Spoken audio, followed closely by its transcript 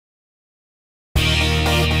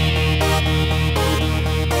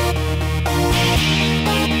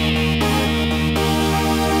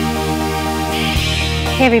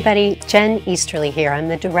Hey everybody, Jen Easterly here. I'm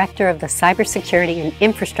the director of the Cybersecurity and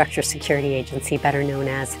Infrastructure Security Agency, better known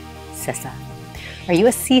as CISA. Are you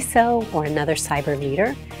a CISO or another cyber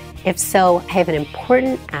leader? If so, I have an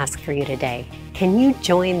important ask for you today. Can you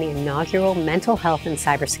join the inaugural Mental Health and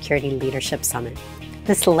Cybersecurity Leadership Summit?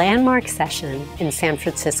 This landmark session in San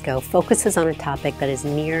Francisco focuses on a topic that is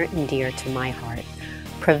near and dear to my heart: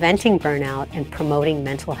 preventing burnout and promoting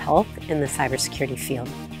mental health in the cybersecurity field.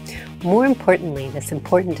 More importantly, this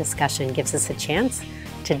important discussion gives us a chance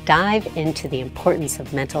to dive into the importance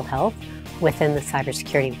of mental health within the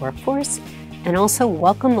cybersecurity workforce and also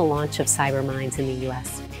welcome the launch of Cybermindz in the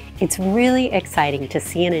US. It's really exciting to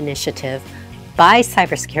see an initiative by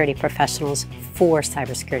cybersecurity professionals for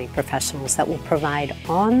cybersecurity professionals that will provide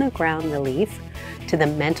on-the-ground relief to the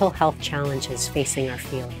mental health challenges facing our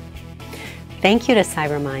field. Thank you to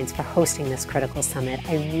Cybermindz for hosting this critical summit.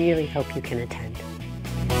 I really hope you can attend.